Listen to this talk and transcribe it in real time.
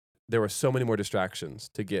there were so many more distractions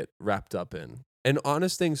to get wrapped up in and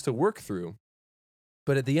honest things to work through.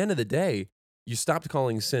 But at the end of the day, you stopped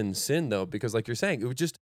calling sin sin, though, because like you're saying, it was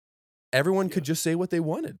just everyone could just say what they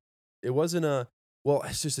wanted. It wasn't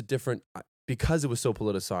it's just a different, because it was so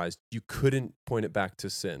politicized, you couldn't point it back to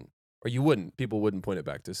sin. Or people wouldn't point it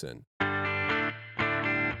back to sin.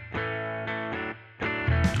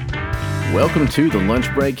 Welcome to the Lunch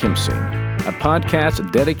Break Hymn Sing, a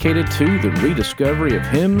podcast dedicated to the rediscovery of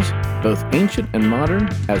hymns, both ancient and modern,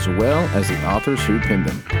 as well as the authors who penned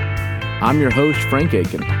them. I'm your host, Frank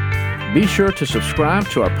Aiken. Be sure to subscribe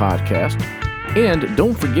to our podcast, and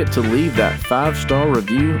don't forget to leave that 5-star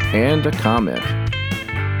review and a comment.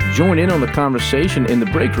 Join in on the conversation in the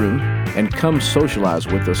break room and come socialize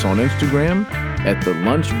with us on Instagram at the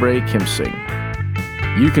Lunch Break Hymn Sing.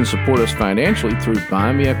 You can support us financially through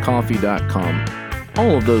buymeacoffee.com.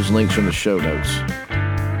 All of those links are in the show notes.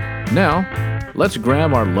 Now, let's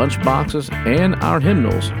grab our lunch boxes and our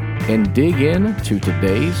hymnals and dig in to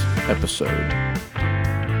today's episode.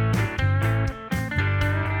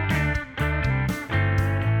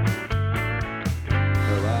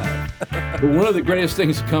 But one of the greatest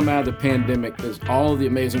things to come out of the pandemic is all of the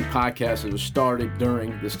amazing podcasts that were started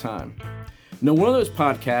during this time. Now, one of those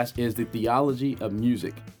podcasts is the Theology of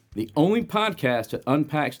Music, the only podcast that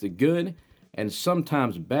unpacks the good and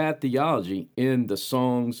sometimes bad theology in the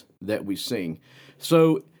songs that we sing.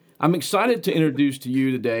 So I'm excited to introduce to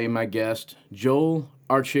you today my guest, Joel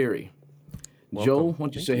Arcieri. Welcome. Joel, why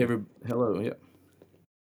don't you say hello? Yeah.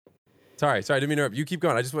 Sorry, I didn't mean to interrupt. You keep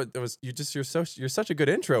going. You're such a good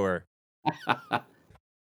introer.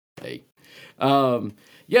 Hey. So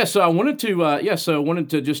I wanted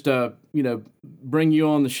to just bring you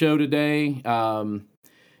on the show today. And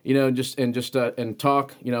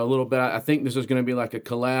talk, a little bit. I think this is going to be like a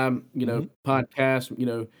collab,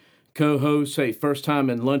 podcast, co-host, first time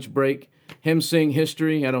in lunch break, hymn sing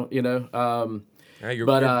history. I don't, You're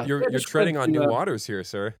treading on new waters here,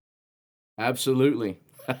 sir. Absolutely.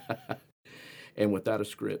 And without a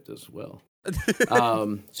script as well.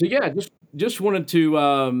 Just wanted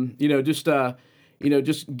to,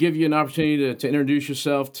 just give you an opportunity to introduce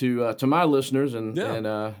yourself to my listeners and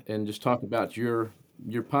just talk about your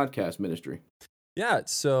podcast ministry. Yeah.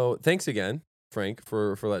 So thanks again, Frank,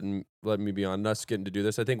 for letting me be on and us getting to do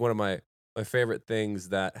this. I think one of my favorite things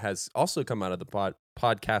that has also come out of the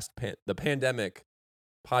the pandemic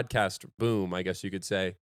podcast boom, I guess you could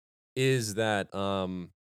say, is that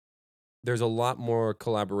there's a lot more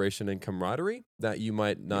collaboration and camaraderie that you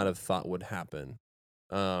might not have thought would happen.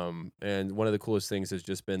 And one of the coolest things has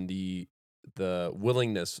just been the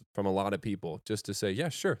willingness from a lot of people just to say, yeah,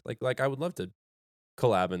 sure. Like I would love to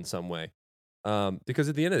collab in some way. Because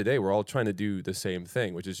at the end of the day, we're all trying to do the same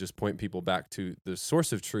thing, which is just point people back to the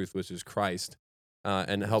source of truth, which is Christ,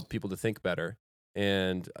 and help people to think better.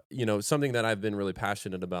 And, something that I've been really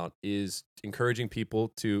passionate about is encouraging people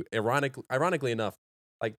to, ironically enough,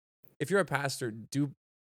 like if you're a pastor, do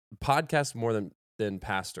podcast more than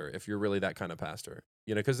pastor, if you're really that kind of pastor,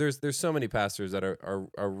 because there's so many pastors that are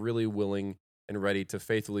really willing and ready to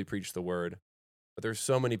faithfully preach the word. But there's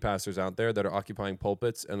so many pastors out there that are occupying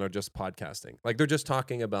pulpits and are just podcasting. Like they're just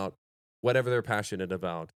talking about whatever they're passionate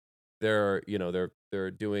about. They're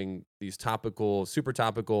doing these super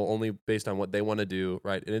topical, only based on what they want to do,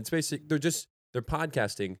 right? And it's basic. They're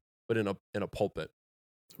podcasting, but in a pulpit.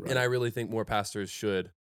 Right. And I really think more pastors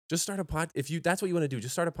should just start a that's what you want to do,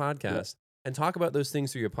 just start a podcast and talk about those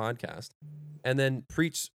things through your podcast, and then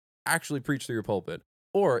actually preach through your pulpit.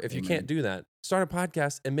 Or if you can't do that, start a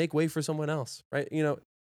podcast and make way for someone else, right?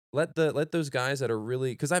 Let those guys that are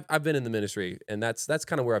really, because I've been in the ministry, and that's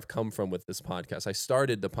kind of where I've come from with this podcast. I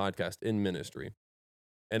started the podcast in ministry,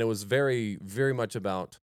 and it was very, very much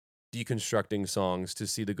about deconstructing songs to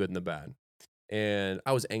see the good and the bad. And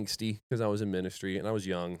I was angsty because I was in ministry and I was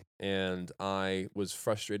young, and I was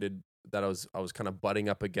frustrated that I was kind of butting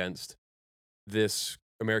up against this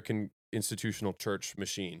American institutional church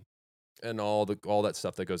machine and all that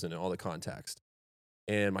stuff that goes into all the context.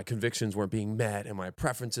 And my convictions weren't being met and my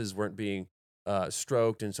preferences weren't being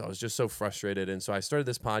stroked. And so I was just so frustrated. And so I started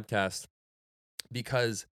this podcast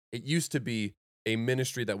because it used to be a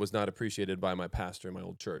ministry that was not appreciated by my pastor in my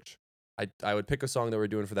old church. I would pick a song that we're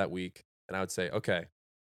doing for that week, and I would say, okay,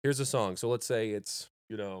 here's a song. So let's say it's,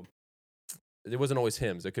 it wasn't always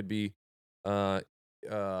hymns. It could be Heart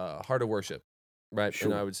of Worship. Right.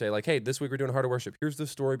 Sure. And I would say hey, this week we're doing Heart of Worship. Here's the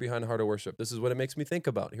story behind Heart of Worship. This is what it makes me think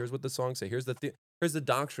about. Here's what the songs say. Here's the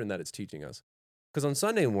doctrine that it's teaching us. Because on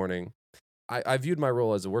Sunday morning, I viewed my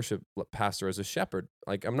role as a worship pastor as a shepherd.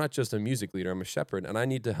 Like I'm not just a music leader, I'm a shepherd, and I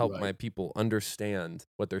need to help my people understand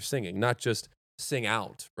what they're singing, not just sing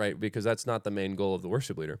out, right? Because that's not the main goal of the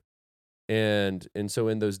worship leader. And so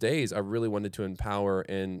in those days, I really wanted to empower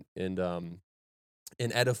and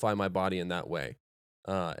edify my body in that way.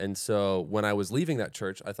 And so when I was leaving that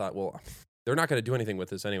church, I thought, well, they're not going to do anything with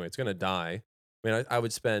this anyway. It's going to die. I mean, I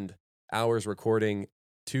would spend hours recording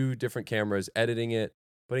 2 different cameras, editing it,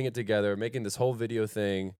 putting it together, making this whole video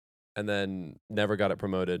thing, and then never got it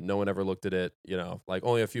promoted. No one ever looked at it, like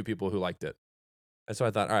only a few people who liked it. And so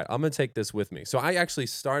I thought, all right, I'm going to take this with me. So I actually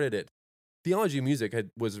started it. Theology Music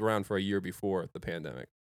was around for a year before the pandemic.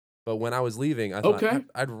 But when I was leaving, I thought, Okay.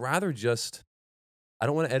 I'd rather just, I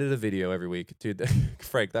don't want to edit a video every week. Dude,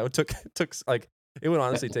 Frank, that took like, it would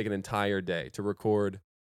honestly take an entire day to record,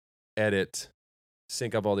 edit,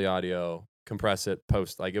 sync up all the audio, compress it,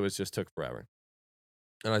 post. Like, it took forever.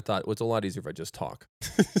 And I thought, well, it's a lot easier if I just talk.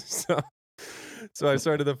 So I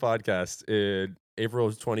started the podcast in April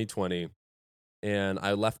of 2020, and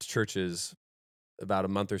I left churches about a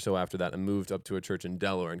month or so after that and moved up to a church in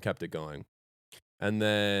Delaware and kept it going. And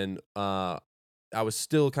then I was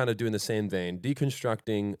still kind of doing the same vein,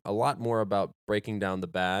 deconstructing a lot more about breaking down the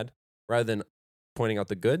bad rather than pointing out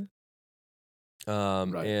the good.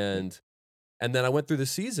 Right. And then I went through the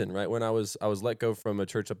season, right, when I was let go from a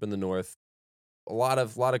church up in the north. A lot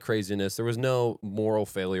of craziness. There was no moral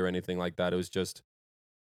failure or anything like that. It was just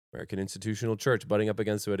American Institutional Church butting up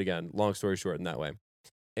against it again. Long story short, in that way.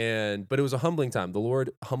 But it was a humbling time. The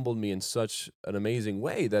Lord humbled me in such an amazing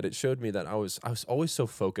way that it showed me that I was always so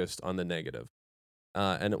focused on the negative.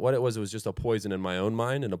 And what it was just a poison in my own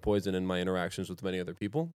mind and a poison in my interactions with many other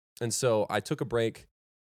people. And so I took a break,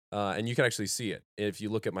 and you can actually see it. If you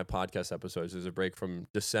look at my podcast episodes, there's a break from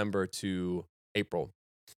December to April,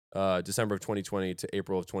 December of 2020 to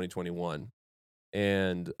April of 2021.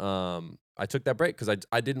 And I took that break because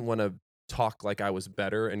I didn't want to talk like I was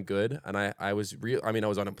better and good. And I was I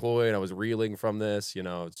was unemployed. I was reeling from this,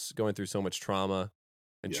 it's going through so much trauma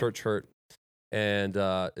and church hurt. And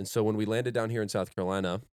so when we landed down here in South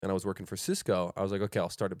Carolina and I was working for Cisco, I was like, okay, I'll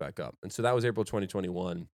start it back up. And so that was April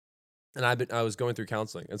 2021. And I was going through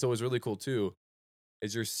counseling. And so it was really cool too,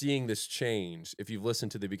 is you're seeing this change. If you've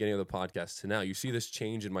listened to the beginning of the podcast to now, you see this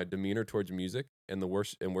change in my demeanor towards music and the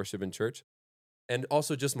worship in church. And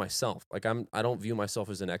also just myself. Like I don't view myself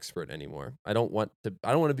as an expert anymore. I don't want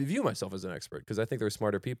to view myself as an expert because I think there are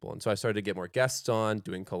smarter people. And so I started to get more guests on,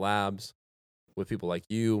 doing collabs with people like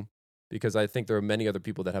you, because I think there are many other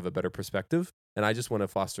people that have a better perspective. And I just want to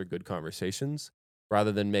foster good conversations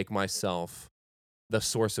rather than make myself the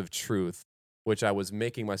source of truth, which I was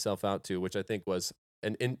making myself out to, which I think was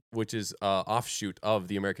which is offshoot of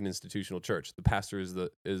the American Institutional Church. The pastor is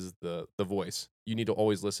the voice. You need to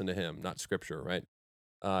always listen to him, not scripture, right?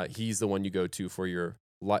 He's the one you go to for your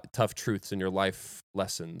tough truths and your life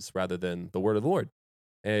lessons rather than the word of the Lord.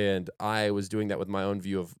 And I was doing that with my own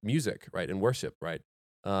view of music, right, and worship, right?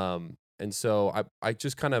 And so I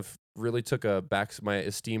just kind of really my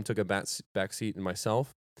esteem took a back seat in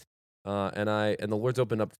myself. And the Lord's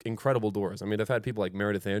opened up incredible doors. I mean, I've had people like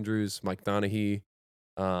Meredith Andrews, Mike Donahue,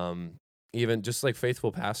 even just like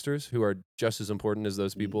faithful pastors who are just as important as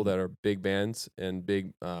those people that are big bands and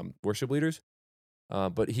big worship leaders.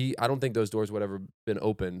 But I don't think those doors would ever been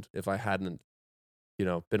opened if I hadn't,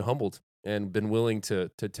 been humbled and been willing to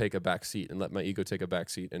take a back seat and let my ego take a back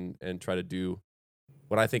seat and try to do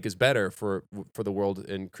what I think is better for the world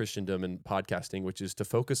in Christendom and podcasting, which is to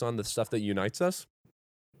focus on the stuff that unites us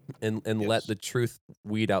and let the truth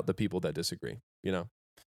weed out the people that disagree,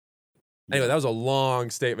 Anyway, that was a long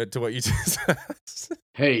statement to what you just asked.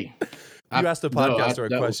 Hey, you asked the podcaster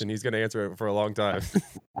a question. He's going to answer it for a long time.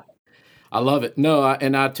 I love it. No,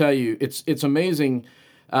 and I tell you, it's amazing.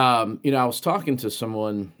 I was talking to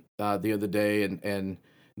someone the other day, and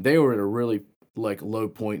they were at a really low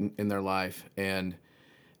point in their life, and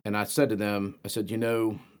I said to them, I said,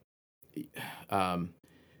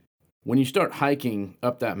 when you start hiking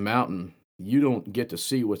up that mountain, you don't get to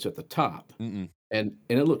see what's at the top, and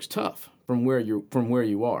it looks tough from where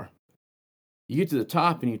you are. You get to the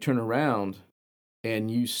top and you turn around, and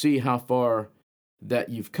you see how far that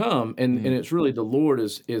you've come, and it's really the Lord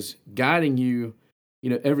is guiding you,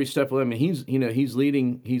 every step of the way. I mean, he's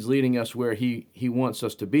leading us where he wants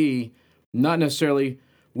us to be, not necessarily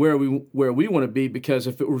where we want to be, because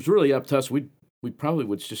if it was really up to us, we probably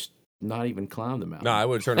would just not even climb the mountain. No, I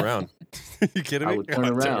would turn around. You kidding me? I would turn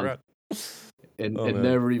around and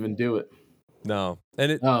never even do it. No,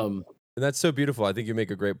 and and that's so beautiful. I think you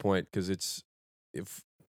make a great point, because if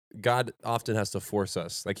God often has to force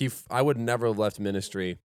us. Like I would never have left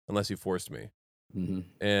ministry unless he forced me.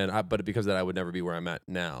 But because of that, I would never be where I'm at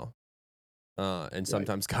now. And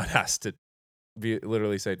sometimes God has to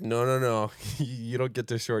literally say, no, you don't get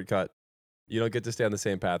to shortcut. You don't get to stay on the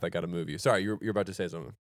same path. I got to move you. Sorry, you're about to say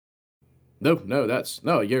something.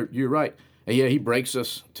 No, you're right. And yeah, he breaks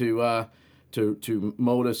us to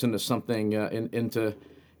mold us into something into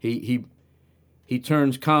he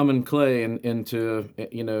turns common clay into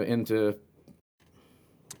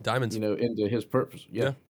Diamonds. into his purpose.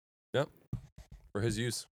 Yeah. Yep. For his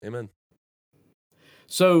use. Amen.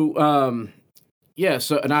 So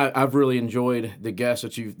and I've really enjoyed the guests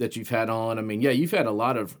that you've had on. I mean, yeah, you've had a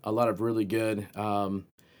lot of really good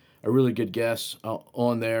guests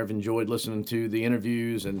on there. I've enjoyed listening to the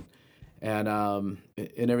interviews and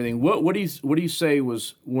everything. What do you say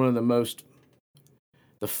was one of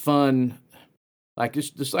the fun, like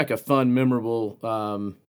just like a fun,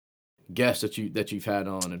 memorable guest that you've had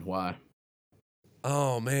on, and why?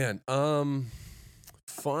 Oh man,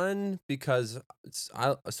 fun because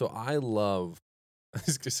I love.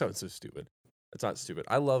 This sounds so stupid. It's not stupid.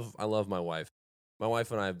 I love my wife. My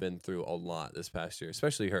wife and I have been through a lot this past year,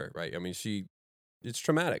 especially her. Right? I mean, it's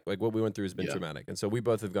traumatic. Like what we went through has been traumatic, and so we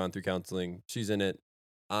both have gone through counseling. She's in it.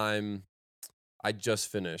 I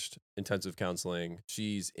just finished intensive counseling.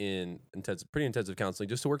 She's in pretty intensive counseling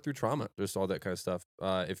just to work through trauma, just all that kind of stuff.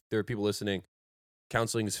 If there are people listening,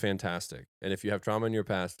 counseling is fantastic. And if you have trauma in your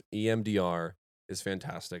past, EMDR is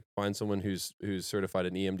fantastic. Find someone who's certified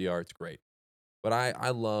in EMDR. It's great. But I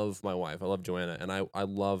love my wife. I love Joanna, and I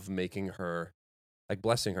love making her, like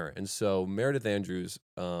blessing her. And so Meredith Andrews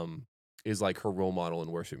is like her role model in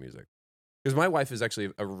worship music. Because my wife is actually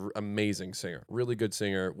an amazing singer, really good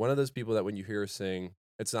singer. One of those people that when you hear her sing,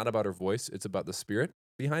 it's not about her voice, it's about the spirit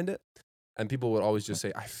behind it. And people would always just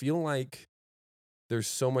say, I feel like there's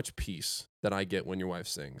so much peace that I get when your wife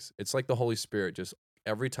sings. It's like the Holy Spirit just,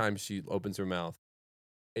 every time she opens her mouth,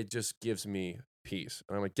 it just gives me peace.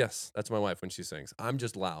 And I'm like, yes, that's my wife when she sings. I'm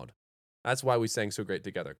just loud. That's why we sang so great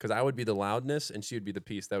together. Because I would be the loudness and she would be the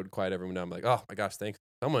peace that would quiet everyone down. I'm like, oh my gosh, thanks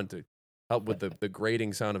someone to help with the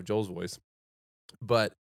grating sound of Joel's voice.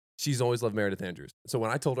 But she's always loved Meredith Andrews. So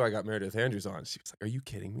when I told her I got Meredith Andrews on, she was like, are you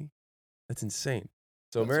kidding me? That's insane.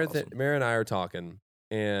 So Meredith and I are talking,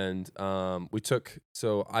 and I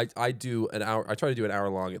do an hour. I try to do an hour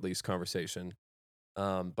long at least conversation,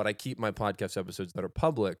 but I keep my podcast episodes that are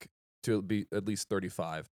public to be at least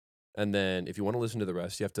 35. And then if you want to listen to the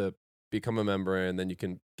rest, you have to become a member, and then you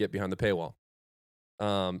can get behind the paywall.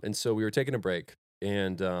 And so we were taking a break,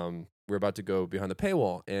 and we were about to go behind the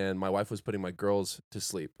paywall, and my wife was putting my girls to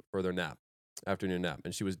sleep for their afternoon nap,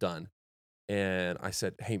 and she was done. And I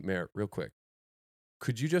said, hey, Mer, real quick,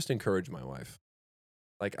 could you just encourage my wife?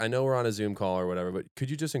 Like, I know we're on a Zoom call or whatever, but could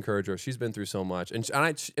you just encourage her? She's been through so much. And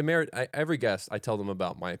every guest, I tell them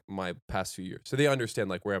about my past few years, so they understand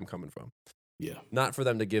like where I'm coming from. Yeah. Not for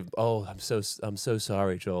them to give, oh, I'm so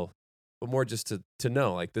sorry, Joel, but more just to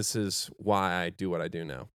know, like, this is why I do what I do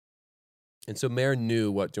now. And so Mare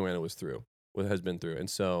knew what Joanna has been through. And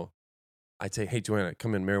so I'd say, hey, Joanna,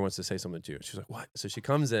 come in. Mare wants to say something to you. She's like, what? So she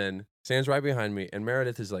comes in, stands right behind me, and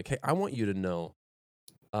Meredith is like, hey, I want you to know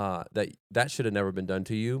that should have never been done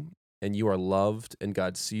to you. And you are loved, and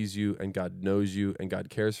God sees you, and God knows you, and God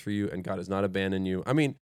cares for you, and God has not abandoned you. I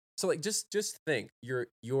mean, so like, just think,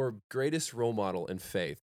 your greatest role model in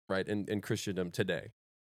faith, right, in Christendom today,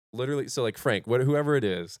 literally. So like Frank, whoever it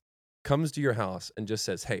is, comes to your house and just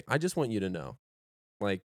says, hey, I just want you to know,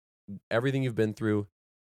 like, everything you've been through,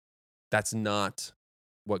 that's not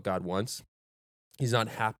what God wants. He's not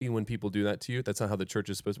happy when people do that to you. That's not how the church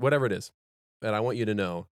is supposed to, whatever it is. And I want you to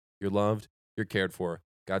know you're loved, you're cared for,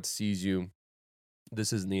 God sees you.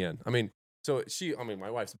 This isn't the end. I mean, my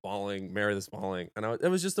wife's bawling, Meredith's bawling, and it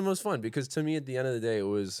was just the most fun, because to me, at the end of the day, it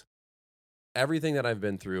was everything that I've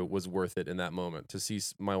been through was worth it in that moment, to see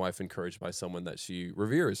my wife encouraged by someone that she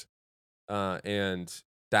reveres. And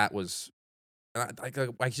that was,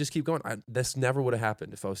 I just keep going. This never would have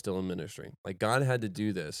happened if I was still in ministry. Like, God had to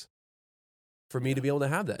do this for me to be able to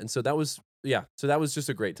have that. And so that was just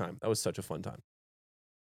a great time. That was such a fun time.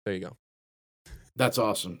 There you go. That's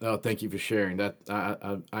awesome. Oh, thank you for sharing that.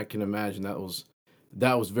 I can imagine that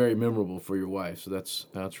was very memorable for your wife. So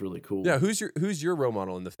that's really cool. Yeah. Who's your role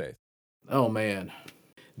model in the faith? Oh man,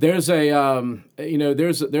 there's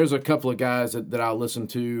there's a couple of guys that I'll listen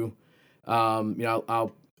to.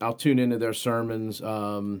 I'll tune into their sermons.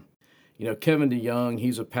 Kevin DeYoung,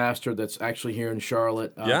 he's a pastor that's actually here in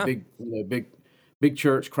Charlotte. Big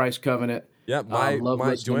church, Christ Covenant. Yeah, my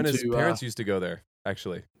Joanna's parents used to go there,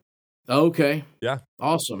 actually. Okay. Yeah.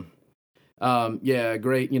 Awesome.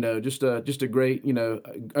 Great. Just a great,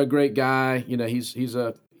 a great guy. He's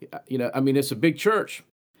a, I mean, it's a big church,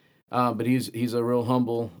 but he's a real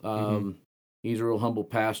humble. He's a real humble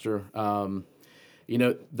pastor.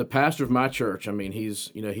 the pastor of my church, I mean,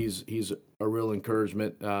 he's a real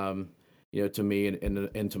encouragement, to me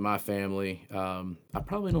and to my family. I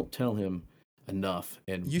probably don't tell him enough,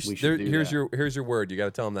 and we should do here's that. here's your word. You got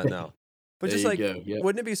to tell him that now. But There just you like, go. Yep.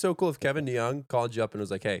 wouldn't it be so cool if Kevin DeYoung called you up and was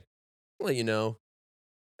like, "Hey, I'll let you know,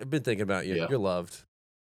 I've been thinking about you. Yeah. You're loved."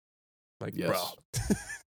 Like, Yes. bro.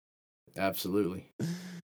 Absolutely.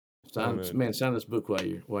 Oh, Sign this book while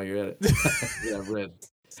you're at it. Yeah, I've read.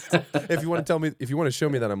 if you want to show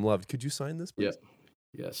me that I'm loved, could you sign this, please? Yep.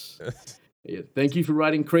 Yes. Yeah. Thank you for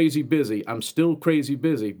writing Crazy Busy. I'm still crazy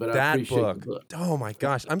busy, but I That appreciate the book. Oh my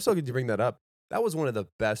gosh, I'm so glad you bring that up. That was one of the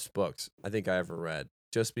best books I think I ever read.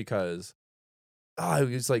 Just because, it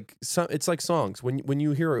was like it's like songs. When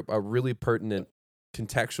you hear a really pertinent,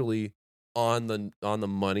 contextually on the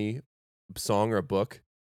money song or a book,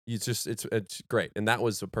 it's great. And that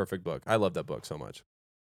was a perfect book. I love that book so much.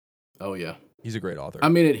 Oh yeah, he's a great author. I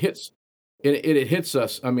mean, it hits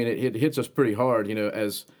us. I mean, it hits us pretty hard.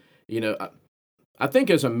 As I think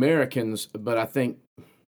as Americans, but I think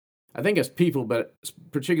as people, but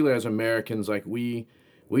particularly as Americans, like we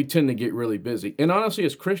tend to get really busy. And honestly,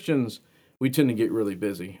 as Christians, we tend to get really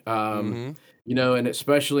busy. And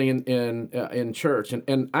especially in church.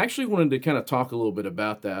 And I actually wanted to kind of talk a little bit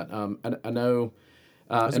about that. I know,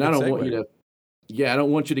 and I don't want you to. Yeah, I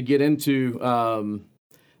don't want you to get into.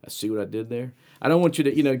 I see what I did there. I don't want you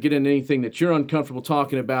to get into anything that you're uncomfortable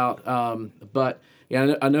talking about. But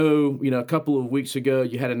yeah, I know a couple of weeks ago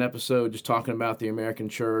you had an episode just talking about the American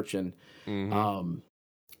church, and and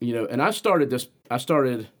I started this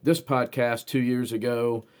podcast 2 years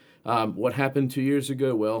ago. What happened 2 years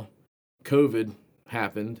ago? Well, COVID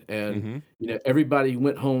happened, and everybody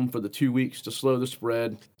went home for the 2 weeks to slow the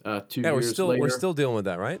spread. 2 years later, we're still dealing with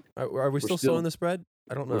that, right? Are we still slowing the spread?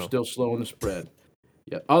 I don't know. We're still slowing the spread.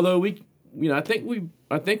 Yeah. Although I think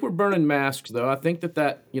we're burning masks though. I think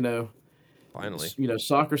that finally,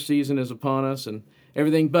 soccer season is upon us and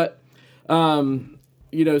everything. But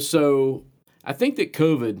so I think that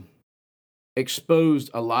COVID exposed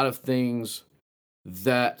a lot of things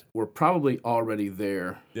that were probably already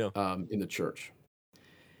there in the church.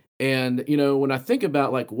 And when I think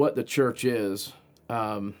about like what the church is,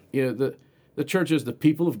 the church is the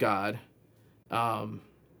people of God.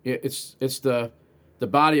 It's the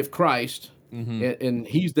body of Christ, and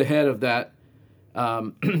He's the head of that,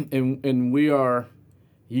 and we are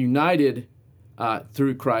united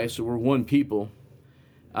through Christ, so we're one people,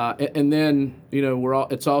 and then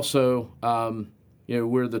it's also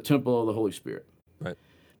we're the temple of the Holy Spirit, right?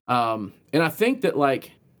 And I think that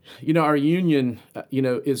our union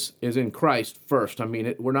is in Christ first. I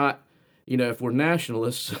mean, we're not if we're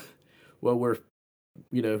nationalists, well, we're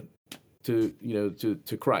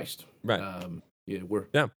to Christ, right? We're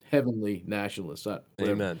heavenly nationalists.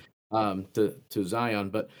 Amen. To Zion,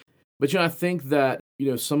 but I think that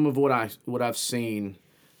some of what I've seen,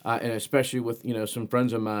 and especially with some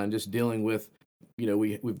friends of mine, just dealing with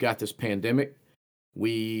we've got this pandemic.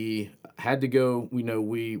 We had to go. We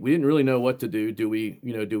didn't really know what to do. Do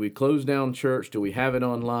we close down church? Do we have it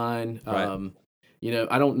online? Right.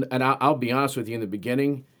 I don't. And I'll be honest with you. In the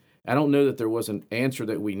beginning, I don't know that there was an answer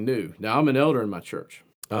that we knew. Now I'm an elder in my church.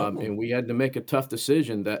 And we had to make a tough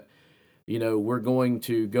decision that, we're going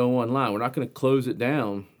to go online. We're not going to close it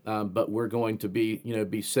down, but we're going to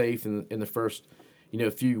be safe in the first,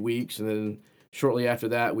 few weeks. And then shortly after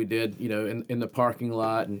that, we did, in the parking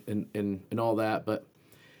lot and all that. But,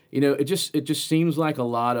 it just seems like a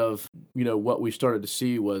lot of, what we started to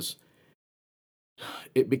see was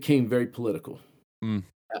it became very political.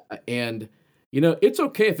 And, it's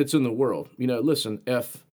okay if it's in the world. Listen,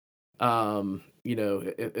 if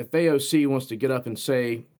AOC wants to get up and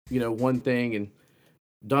say, one thing and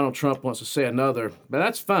Donald Trump wants to say another, but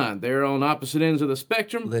that's fine. They're on opposite ends of the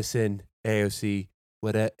spectrum. Listen, AOC,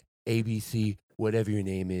 ABC, whatever your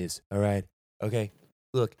name is, all right? Okay?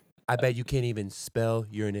 Look, I bet you can't even spell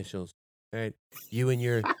your initials, all right? You and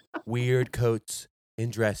your weird coats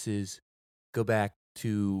and dresses go back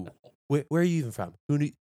to, where are you even from?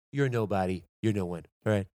 You're nobody. You're no one,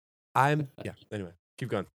 all right? Anyway, keep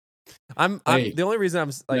going. The only reason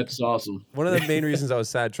I'm like, that's awesome. One of the main reasons I was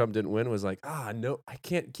sad Trump didn't win was like, no, I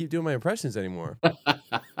can't keep doing my impressions anymore.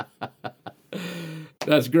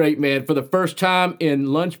 That's great, man. For the first time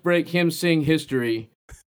in Lunch Break Hymn Sing history,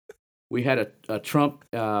 we had a Trump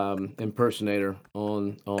impersonator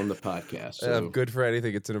on the podcast. So good for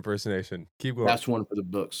anything. It's an impersonation. Keep going. That's one for the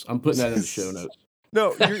books. I'm putting that in the show notes.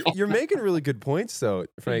 No, you're making really good points though,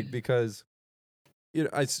 Frank, because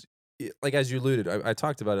like as you alluded, I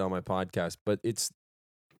talked about it on my podcast, but it's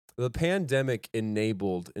the pandemic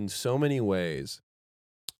enabled in so many ways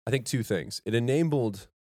I think two things. It enabled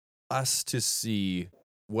us to see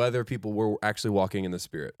whether people were actually walking in the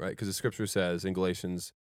Spirit, right? Because the scripture says in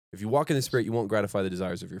Galatians, if you walk in the Spirit, you won't gratify the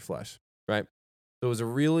desires of your flesh, right? So it was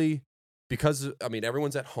because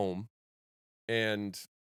everyone's at home and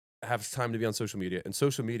have time to be on social media, and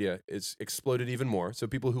social media is exploded even more. So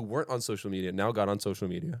people who weren't on social media now got on social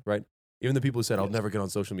media, right? Even the people who said, I'll never get on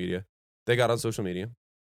social media, they got on social media.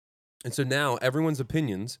 And so now everyone's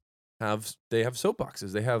opinions have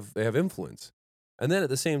soapboxes, they have influence. And then at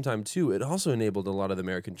the same time too, it also enabled a lot of the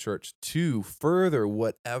American church to further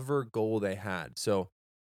whatever goal they had. So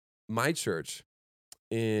my church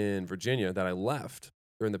in Virginia that I left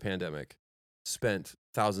during the pandemic spent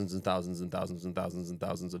thousands and thousands and thousands and thousands and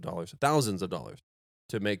thousands of dollars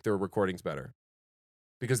to make their recordings better,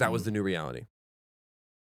 because that was the new reality.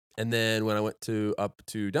 And then when I went up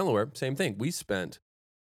to Delaware, same thing.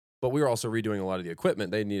 But we were also redoing a lot of the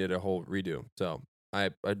equipment. They needed a whole redo. So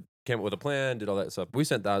I came up with a plan, did all that stuff. We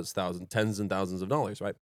spent tens and thousands of dollars,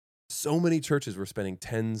 right? So many churches were spending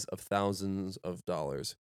tens of thousands of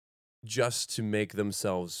dollars just to make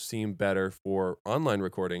themselves seem better for online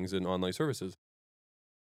recordings and online services.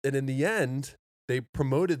 And in the end, they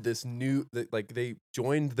promoted this they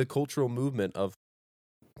joined the cultural movement of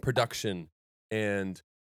production and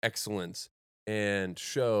excellence and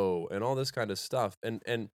show and all this kind of stuff.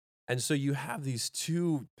 And so you have these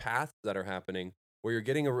two paths that are happening where you're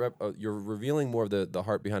getting you're revealing more of the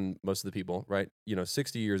heart behind most of the people, right?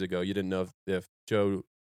 60 years ago, you didn't know if Joe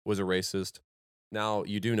was a racist. Now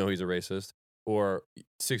you do know he's a racist. Or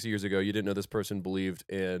 60 years ago, you didn't know this person believed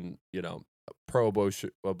in,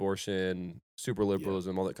 pro-abortion, super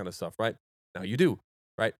liberalism, all that kind of stuff, right? Now you do,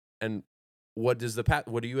 right? And what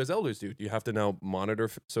do you as elders do? Do you have to now monitor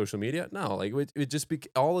social media? No, like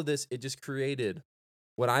all of this, it just created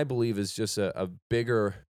what I believe is just a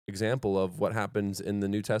bigger example of what happens in the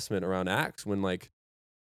New Testament around Acts, when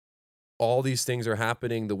all these things are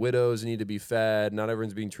happening. The widows need to be fed. Not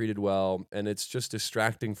everyone's being treated well. And it's just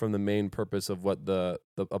distracting from the main purpose of what the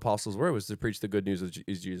apostles was to preach the good news of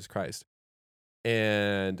Jesus Christ.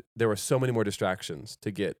 And there were so many more distractions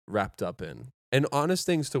to get wrapped up in and honest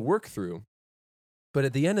things to work through. But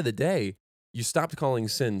at the end of the day, you stopped calling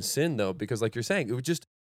sin, though, because like you're saying, it was just,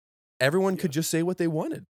 everyone could just say what they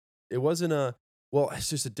wanted. It wasn't it's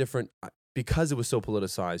just a different, because it was so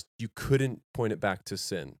politicized, you couldn't point it back to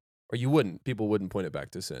sin. Or people wouldn't point it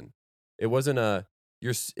back to sin. It wasn't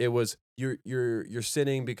you're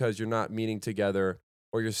sinning because you're not meeting together,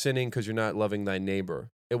 or you're sinning because you're not loving thy neighbor.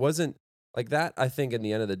 It wasn't like that. I think in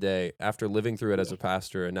the end of the day, after living through it as a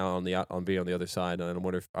pastor and now on being on the other side,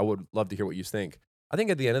 and I would love to hear what you think. I think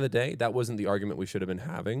at the end of the day, that wasn't the argument we should have been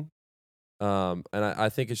having. And I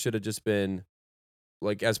think it should have just been,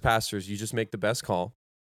 like, as pastors, you just make the best call.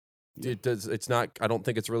 It's not, I don't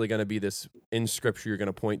think it's really going to be this in scripture you're going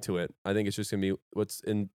to point to it. I think it's just going to be what's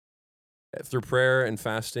in through prayer and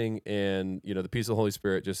fasting and the peace of the Holy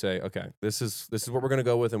Spirit. Just say, okay, this is what we're going to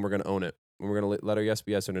go with, and we're going to own it, and we're going to let our yes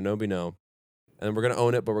be yes and our no be no, and we're going to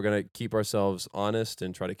own it, but we're going to keep ourselves honest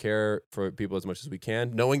and try to care for people as much as we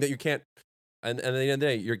can, knowing that you can't, and at the end of the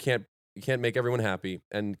day, you can't make everyone happy,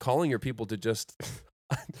 and calling your people to just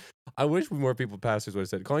I wish more pastors would have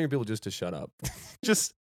said, calling your people just to shut up.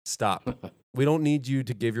 Just stop. We don't need you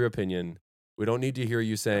to give your opinion. We don't need to hear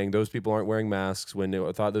you saying those people aren't wearing masks when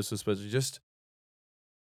they thought this was supposed to. Just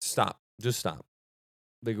stop. Just stop.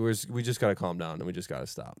 Like, we just got to calm down, and we just got to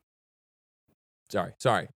stop.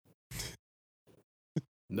 Sorry.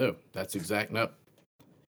 No, that's exact. No.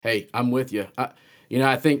 Hey, I'm with you.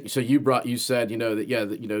 I think so. You said,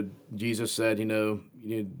 that Jesus said,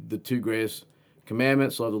 the two greatest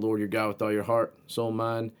commandments: love the Lord your God with all your heart, soul,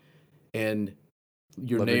 mind, and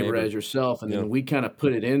your neighbor as yourself. And then we kind of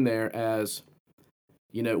put it in there as,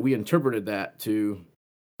 we interpreted that to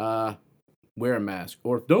wear a mask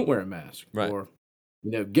or don't wear a mask, right, or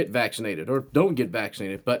get vaccinated or don't get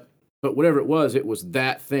vaccinated. But whatever it was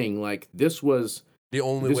that thing. Like, this was the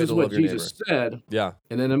only way to love your neighbor. This is what Jesus said. Yeah.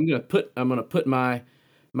 And then I'm gonna put my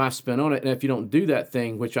spin on it. And if you don't do that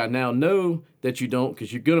thing, which I now know that you don't,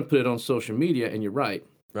 because you're gonna put it on social media, and you're right.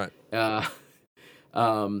 Right.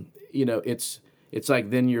 It's like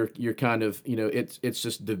then you're kind of, it's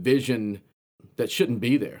just division that shouldn't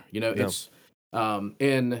be there. No. It's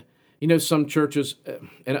and some churches,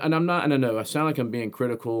 and I'm not, and I know I sound like I'm being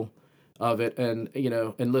critical of it, and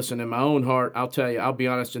and listen, in my own heart, I'll tell you, I'll be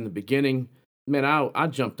honest, in the beginning, man, I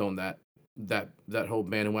jumped on that whole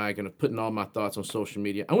bandwagon of putting all my thoughts on social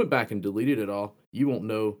media. I went back and deleted it all. You won't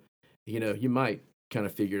know, you might kind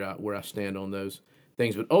of figure out where I stand on those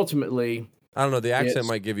things, but ultimately, I don't know. The accent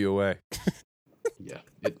might give you away. Yeah.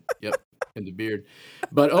 Yep. and the beard.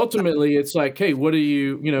 But ultimately, it's like, hey, what do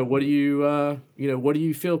you, what do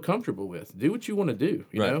you feel comfortable with? Do what you want to do.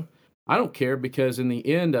 Right. I don't care because in the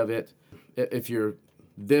end of it, if you're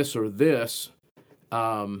this or this,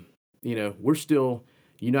 we're still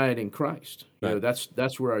united in Christ. Right.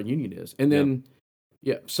 That's where our union is. And Yeah. then,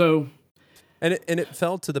 yeah, so And it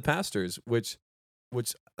fell to the pastors, which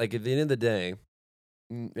like at the end of the day,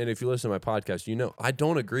 and if you listen to my podcast, I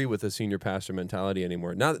don't agree with the senior pastor mentality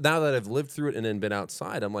anymore. Now that I've lived through it and then been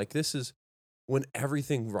outside, I'm like, this is when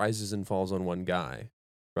everything rises and falls on one guy,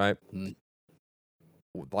 right? mm,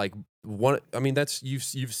 Like that's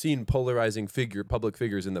you've seen polarizing public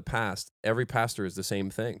figures in the past. Every pastor is the same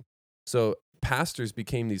thing. So pastors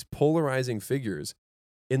became these polarizing figures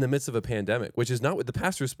in the midst of a pandemic, which is not what the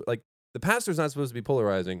pastor's like. The pastor's not supposed to be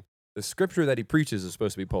polarizing. The scripture that he preaches is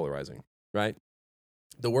supposed to be polarizing, right?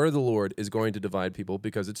 The word of the Lord is going to divide people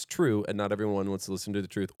because it's true, and not everyone wants to listen to the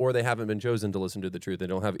truth, or they haven't been chosen to listen to the truth. They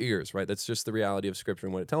don't have ears, right? That's just the reality of scripture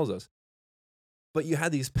and what it tells us. But you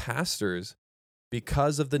had these pastors,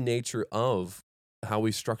 because of the nature of how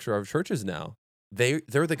we structure our churches now, they're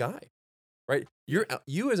the guy, right?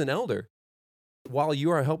 You as an elder, while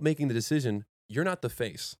you are help making the decision, you're not the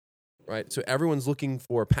face, right? So everyone's looking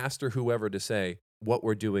for pastor whoever to say what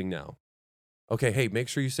we're doing now. Okay, hey, make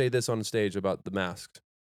sure you say this on stage about the masks,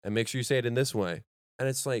 and make sure you say it in this way. And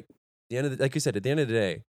it's like like you said, at the end of the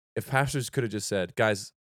day, if pastors could have just said,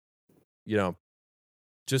 guys,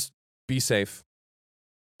 just be safe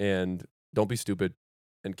and don't be stupid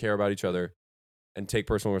and care about each other and take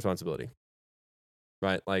personal responsibility,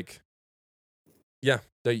 right? Like, yeah,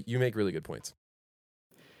 you make really good points.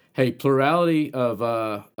 hey, plurality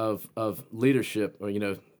of leadership, or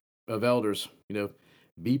of elders,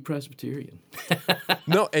 be Presbyterian.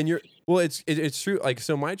 No, and it's true. Like,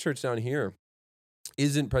 so my church down here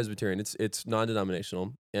isn't Presbyterian. It's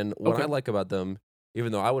non-denominational, and what I Okay. like about them,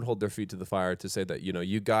 even though I would hold their feet to the fire to say that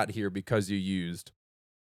you got here because you used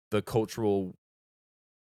the cultural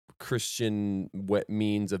Christian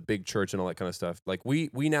means of big church and all that kind of stuff. Like we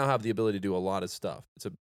now have the ability to do a lot of stuff. It's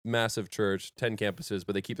a massive church, 10 campuses,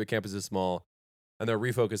 but they keep their campuses small, and they're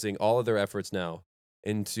refocusing all of their efforts now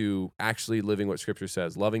into actually living what scripture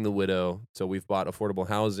says, loving the widow. So we've bought affordable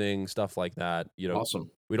housing, stuff like that. Awesome.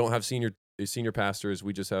 We don't have senior pastors.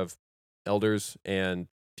 We just have elders and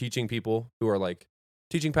teaching people who are like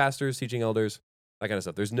teaching pastors, teaching elders, that kind of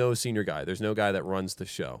stuff. There's no senior guy. There's no guy that runs the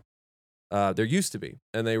show. There used to be,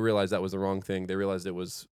 and they realized that was the wrong thing. They realized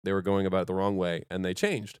they were going about it the wrong way, and they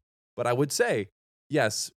changed. But I would say,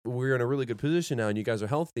 yes, we're in a really good position now, and you guys are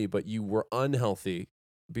healthy, but you were unhealthy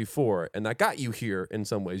before, and that got you here in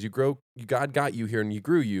some ways. God got you here, and He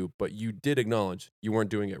grew you, but you did acknowledge you weren't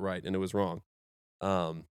doing it right, and it was wrong.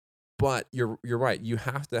 But you're right. You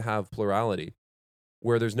have to have plurality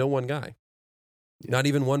where there's no one guy, not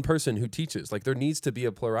even one person who teaches. Like there needs to be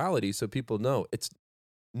a plurality so people know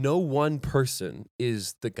no one person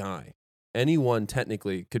is the guy. Anyone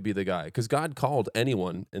technically could be the guy because God called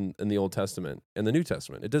anyone in the Old Testament and the New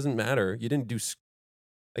Testament. It doesn't matter. You didn't do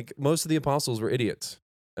like most of the apostles were idiots.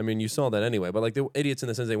 I mean, you saw that anyway, but like they were idiots in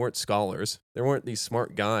the sense they weren't scholars. They weren't these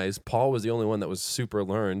smart guys. Paul was the only one that was super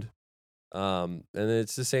learned. And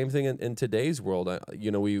it's the same thing in today's world.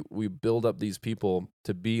 We build up these people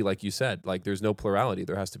to be, like you said, like there's no plurality.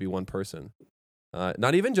 There has to be one person.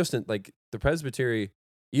 Not even just in like the presbytery,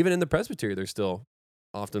 even in the presbytery, there's still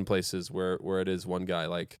often places where it is one guy.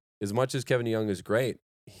 Like as much as Kevin DeYoung is great,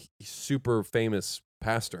 he's super famous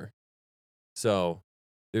pastor. So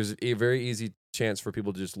there's a very easy chance for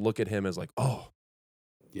people to just look at him as like, oh,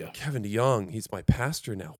 Yeah. Kevin DeYoung, he's my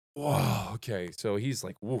pastor now. Whoa, okay. So he's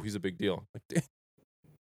like, whoa, he's a big deal. Like,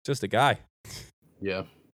 just a guy. Yeah.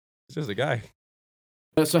 It's just a guy.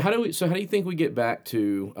 So how do you think we get back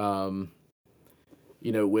to, I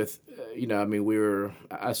mean,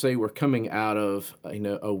 we're coming out of,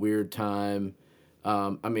 a weird time.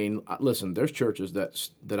 I mean, listen, there's churches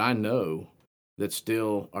that I know that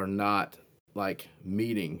still are not like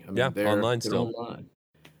meeting. I mean, Yeah, online they're still. online.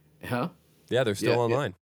 Huh? Yeah, they're still Yeah.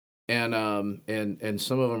 online. And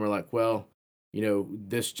some of them are like, well,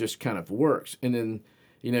 this just kind of works. And then,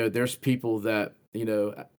 there's people that,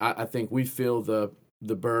 I think we feel the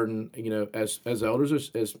burden, as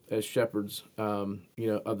elders, as shepherds, of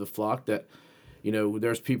the flock that,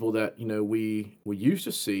 there's people that, we used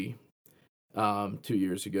to see 2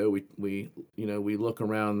 years ago. We look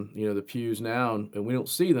around, the pews now and we don't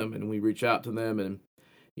see them, and we reach out to them and,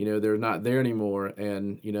 they're not there anymore.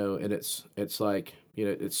 And, and it's like,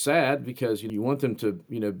 it's sad because you want them to,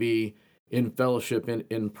 be in fellowship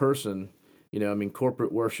in person, I mean,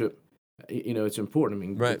 corporate worship, it's important. I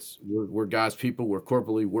mean, Right. we're God's people. We're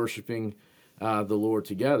corporately worshiping the Lord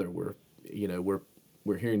together. We're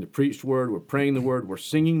hearing the preached word. We're praying the word. We're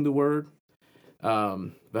singing the word.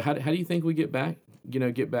 But how do you think we get back?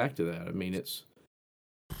 Get back to that. I mean, it's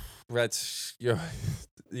That's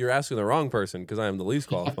you're asking the wrong person because I am the least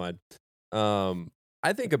qualified.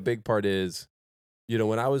 I think a big part is,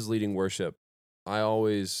 when I was leading worship, I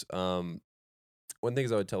always one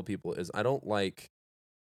things I would tell people is I don't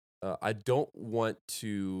want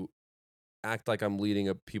to act like I'm leading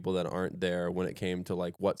up people that aren't there when it came to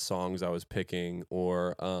like what songs I was picking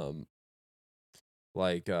or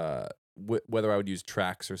like whether I would use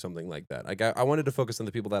tracks or something like that. Like I wanted to focus on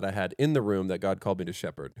the people that I had in the room that God called me to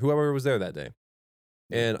shepherd, whoever was there that day.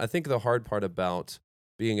 yeah, And I think the hard part about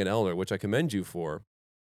being an elder, which I commend you for,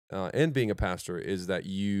 and being a pastor, is that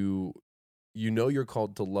you're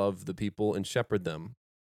called to love the people and shepherd them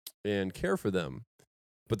and care for them,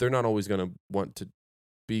 but they're not always going to want to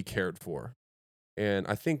be cared for. And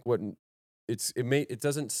I think it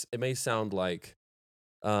may sound like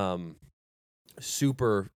um,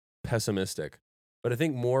 super pessimistic, but I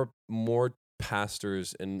think more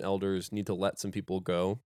pastors and elders need to let some people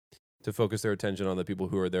go to focus their attention on the people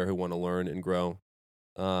who are there who want to learn and grow,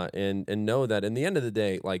 and know that in the end of the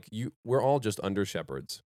day, like we're all just under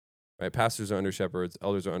shepherds, right? Pastors are under shepherds,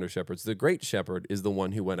 elders are under shepherds. The great shepherd is the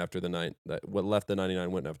one who went after the nine that what left the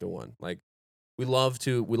 99 went after one. Like we love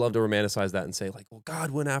to romanticize that and say like, well,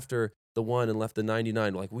 God went after the one and left the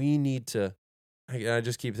 99. Like we need to. I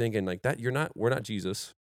just keep thinking like that. We're not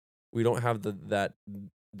Jesus. We don't have that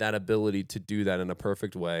ability to do that in a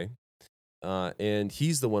perfect way. And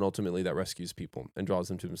he's the one ultimately that rescues people and draws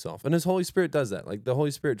them to himself. And his Holy Spirit does that. Like the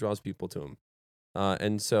Holy Spirit draws people to him.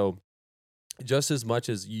 And so just as much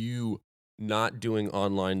as you not doing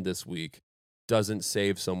online this week doesn't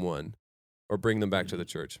save someone or bring them back to the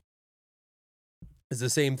church, it's the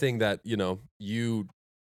same thing that, you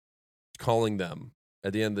calling them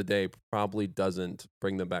at the end of the day probably doesn't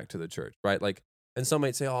bring them back to the church, right? Like, and some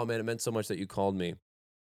might say, oh man, it meant so much that you called me.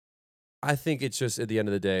 I think it's just at the end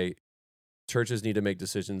of the day, churches need to make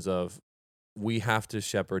decisions of we have to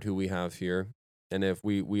shepherd who we have here. And if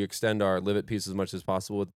we extend our live at peace as much as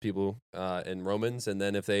possible with people in Romans, and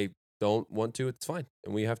then if they don't want to, it's fine.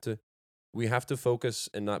 And we have to focus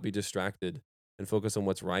and not be distracted and focus on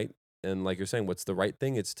what's right. And like you're saying, what's the right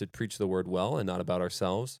thing? It's to preach the word well and not about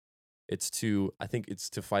ourselves. I think it's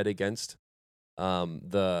to fight against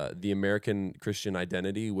the American Christian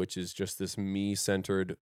identity, which is just this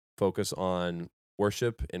me-centered focus on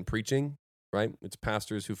worship and preaching, right? It's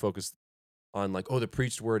pastors who focus on like, oh, the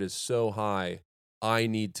preached word is so high. I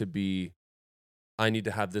need to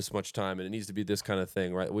have this much time and it needs to be this kind of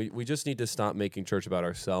thing, right? We just need to stop making church about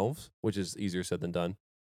ourselves, which is easier said than done.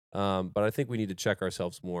 But I think we need to check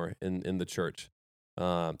ourselves more in the church,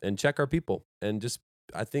 and check our people. And just,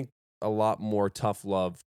 I think a lot more tough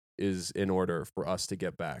love is in order for us to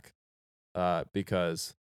get back,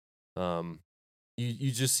 because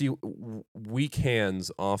you just see weak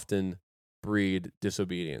hands often breed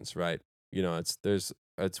disobedience, right? It's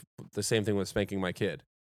the same thing with spanking my kid,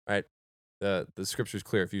 right? The scripture's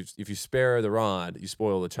clear. If you spare the rod, you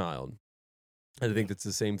spoil the child. And I think that's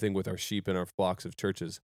the same thing with our sheep and our flocks of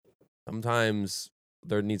churches. Sometimes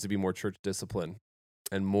there needs to be more church discipline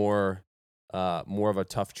and more of a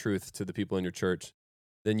tough truth to the people in your church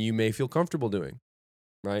than you may feel comfortable doing,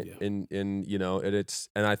 right? yeah, And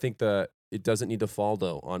I think it doesn't need to fall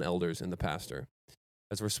though on elders and the pastor.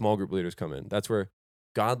 That's where small group leaders come in. That's where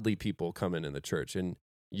godly people come in the church, and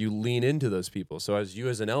you lean into those people. So as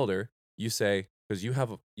an elder, you say, because you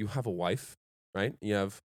have a wife, right? You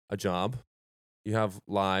have a job, you have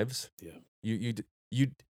lives. yeah, You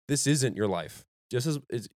this isn't your life. Just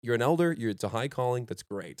as you're an elder, it's a high calling. That's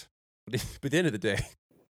great, but at the end of the day,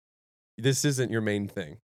 this isn't your main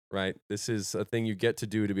thing, right? This is a thing you get to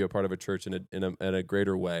do to be a part of a church in a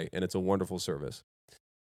greater way, and it's a wonderful service.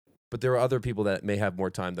 But there are other people that may have more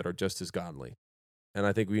time that are just as godly, and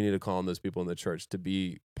I think we need to call on those people in the church to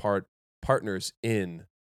be partners in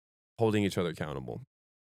holding each other accountable,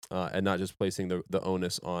 and not just placing the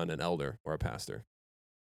onus on an elder or a pastor.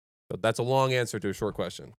 But that's a long answer to a short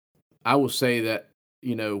question. I will say that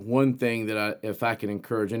one thing that if I can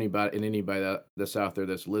encourage anybody that's out there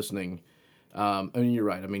that's listening, I mean, you're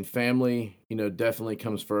right. I mean, family, definitely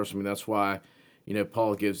comes first. I mean, that's why,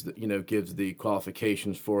 Paul gives the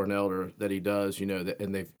qualifications for an elder that he does.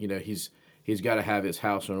 And he's got to have his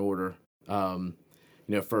house in order.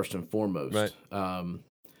 First and foremost. Right.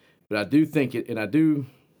 But I do think it, and I do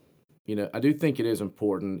think it is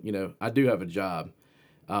important. I do have a job.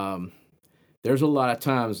 there's a lot of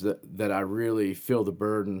times that I really feel the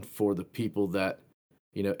burden for the people that,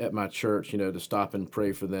 at my church, to stop and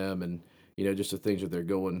pray for them, and, just the things that they're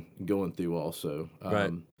going through also,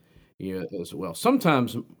 Right. as well.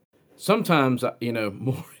 Sometimes,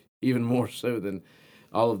 more, even more so than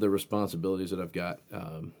all of the responsibilities that I've got,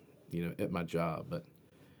 at my job. But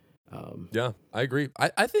Yeah, I agree.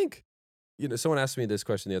 I think, someone asked me this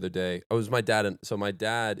question the other day. It was my dad. And so my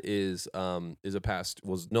dad is a pastor,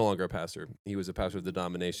 was no longer a pastor. He was a pastor of the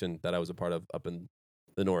denomination that I was a part of up in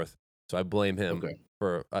the north. So I blame him okay,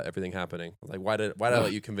 for everything happening. Like, why did I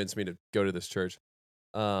let you convince me to go to this church?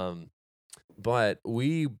 But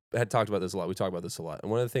we had talked about this a lot. We talked about this a lot.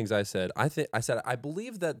 And one of the things I said, I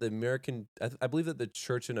believe that I believe that the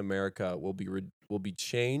church in America will be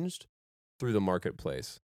changed through the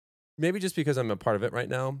marketplace. Maybe just because I'm a part of it right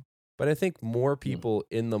now, but I think more people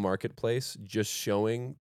in the marketplace just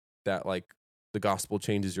showing that, like, the gospel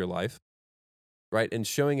changes your life, right? And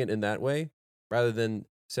showing it in that way rather than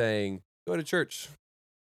saying, go to church,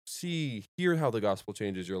 hear how the gospel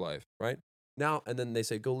changes your life, right? Now, and then they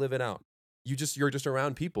say, go live it out. You're just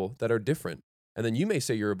around people that are different. And then you may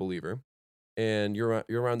say you're a believer and you're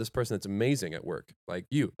around this person that's amazing at work. Like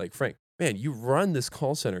Frank, man, you run this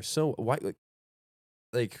call center. So why,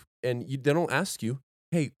 and they don't ask you,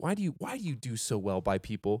 hey, why do you do so well by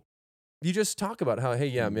people? You just talk about how, hey,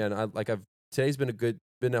 yeah, man, today's been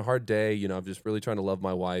a hard day. I'm just really trying to love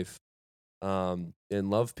my wife, and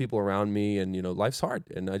love people around me. And, life's hard.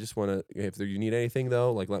 And I just want to, if you need anything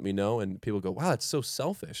though, like, let me know. And people go, wow, that's so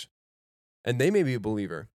selfish. And they may be a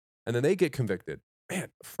believer, and then they get convicted. Man,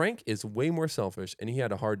 Frank is way more selfish, and he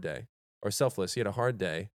had a hard day, or selfless. He had a hard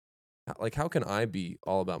day. Like, how can I be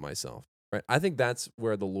all about myself? Right? I think that's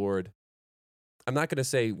where the Lord. I'm not going to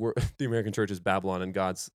say the American church is Babylon, and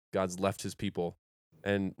God's left His people,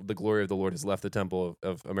 and the glory of the Lord has left the temple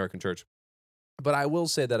of American church. But I will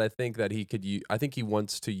say that I think that I think He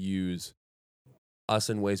wants to use us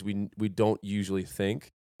in ways we don't usually think,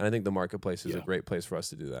 and I think the marketplace is a great place for us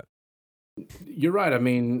to do that. You're right. I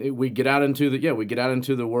mean, we get out into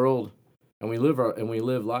the world, and we live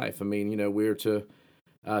life. I mean, we're to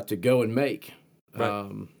go and make, Right.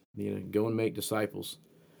 go and make disciples.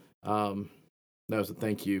 So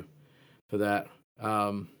thank you for that.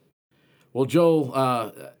 Well,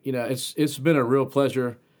 Joel, it's been a real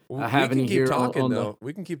pleasure having you here.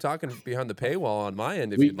 We can keep talking behind the paywall on my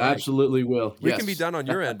end if you'd like. Absolutely will. We can be done on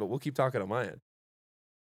your end, but we'll keep talking on my end.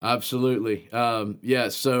 Absolutely.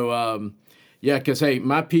 Because, hey,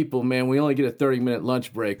 my people, man, we only get a 30-minute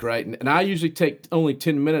lunch break, right? And I usually take only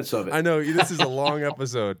 10 minutes of it. I know, this is a long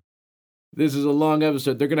episode. This is a long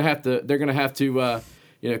episode. They're gonna have to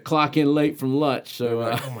clock in late from lunch. So,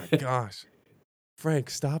 like, oh my gosh, Frank,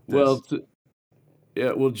 stop this.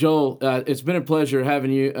 Well, Joel, it's been a pleasure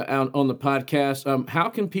having you on the podcast. How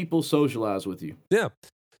can people socialize with you? Yeah,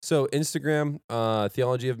 so Instagram,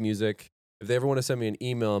 Theology of Music. If they ever want to send me an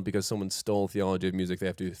email because someone stole Theology of Music, they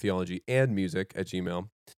have to do theologyandmusic@gmail.com.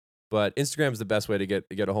 But Instagram is the best way to get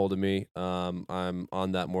a hold of me. I'm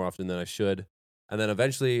on that more often than I should. And then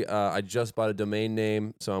eventually, I just bought a domain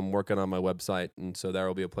name, so I'm working on my website. And so there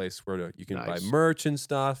will be a place where you can buy merch and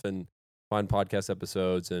stuff and find podcast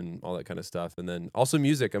episodes and all that kind of stuff. And then also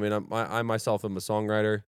music. I mean, I myself am a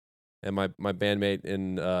songwriter, and my bandmate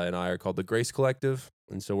and I are called the Grace Collective.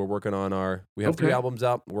 And so we're working on we have 3 albums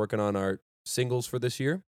out. We're working on our singles for this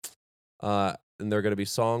year. And they're going to be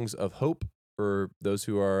songs of hope for those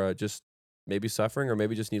who are just maybe suffering or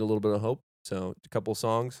maybe just need a little bit of hope. So a couple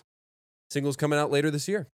songs. Singles coming out later this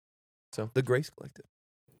year. So the Grace Collective.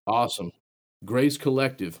 Awesome. Grace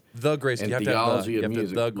Collective. The Grace and Theology of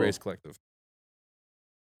Music. The Grace Collective.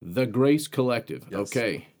 The Grace Collective. Yes.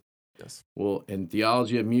 Okay. Yes. Well, and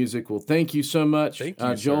Theology of Music. Well, thank you so much,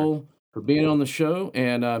 Joel, for being on the show,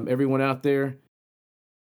 and everyone out there.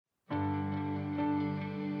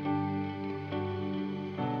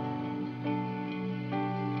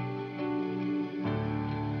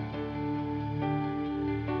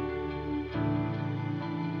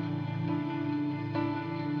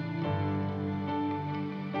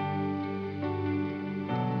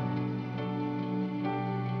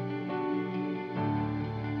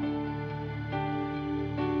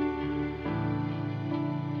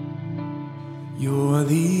 You're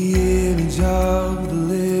the image of the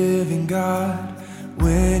living God.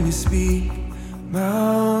 When you speak,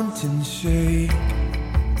 mountains shake,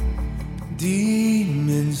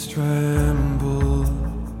 demons tremble.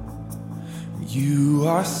 You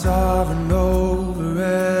are sovereign over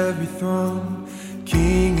every throne,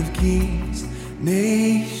 King of kings,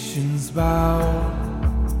 nations bow,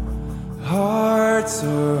 hearts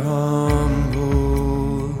are humble.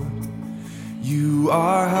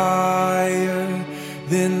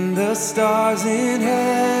 stars in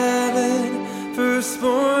heaven,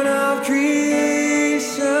 firstborn of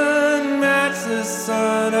creation, matchless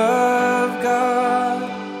Son of God.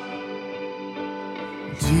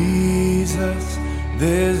 Jesus,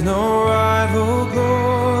 there's no rival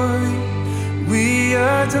glory. We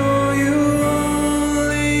adore you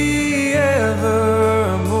only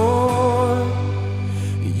evermore.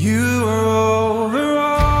 You are over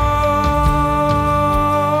all.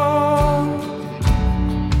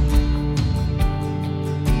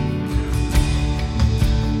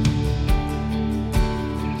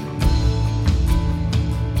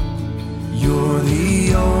 You're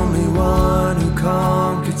the only one who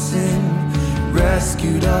conquered sin,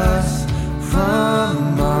 rescued us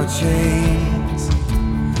from our chains,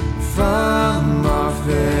 from our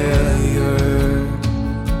failure.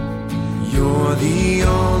 You're the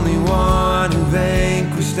only one who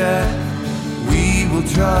vanquished death. We will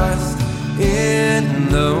trust in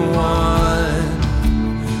the one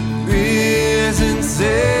risen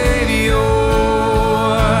Savior.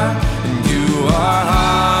 And you are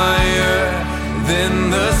higher than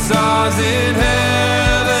the stars in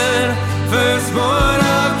heaven, firstborn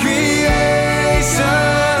of creation,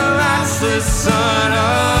 matchless Son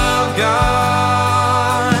of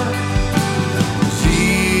God.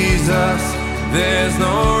 Jesus, there's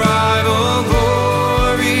no rival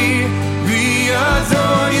glory. We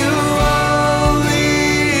adore you only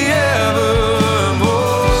evermore.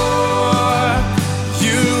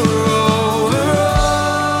 You are over all.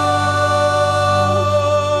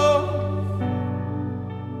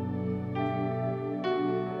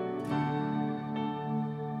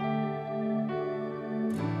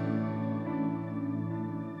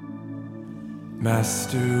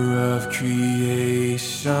 Master of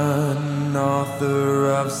creation, author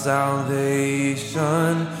of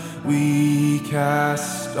salvation, we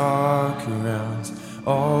cast our crowns,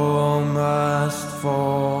 all must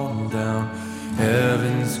fall down.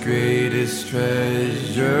 Heaven's greatest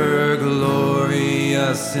treasure,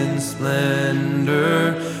 glorious in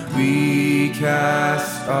splendor, we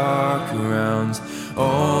cast our crowns,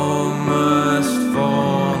 all must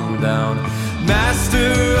fall down.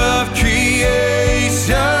 Master of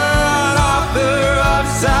creation, author of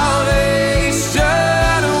salvation,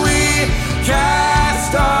 we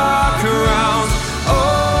cast our crowns,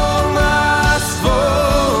 all must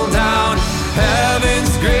fall down.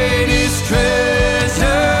 Heaven's greatest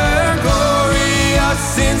treasure,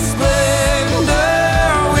 glorious in splendor,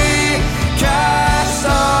 we cast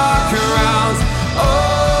our crowns,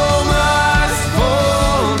 all must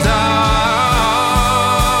fall down.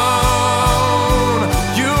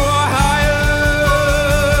 You are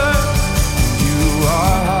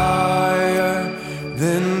higher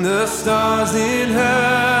than the stars in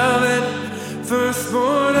heaven,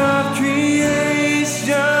 firstborn of creation,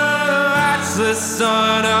 matchless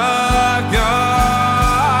Son of God.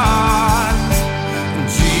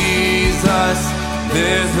 Jesus,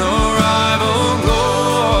 there's no rival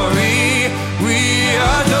glory. We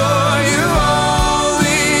adore you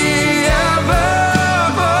only evermore.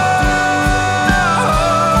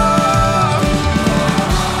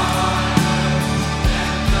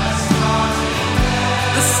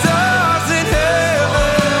 The stars in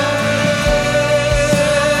heaven,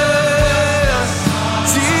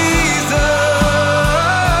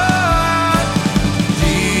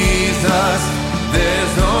 Jesus,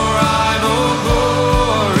 there's no rival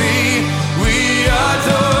glory. We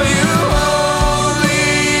adore you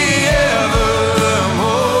only evermore.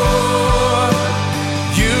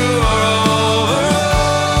 You are over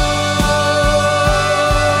all.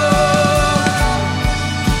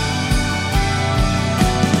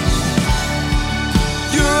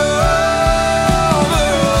 You're over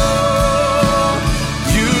all.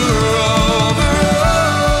 You're over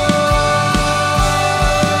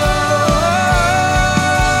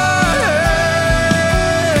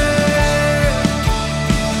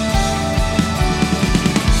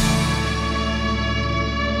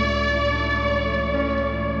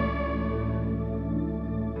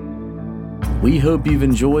We hope you've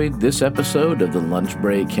enjoyed this episode of the Lunch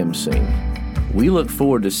Break Hymn Sing. We look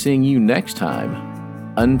forward to seeing you next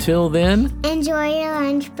time. Until then, Enjoy your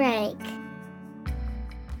lunch break.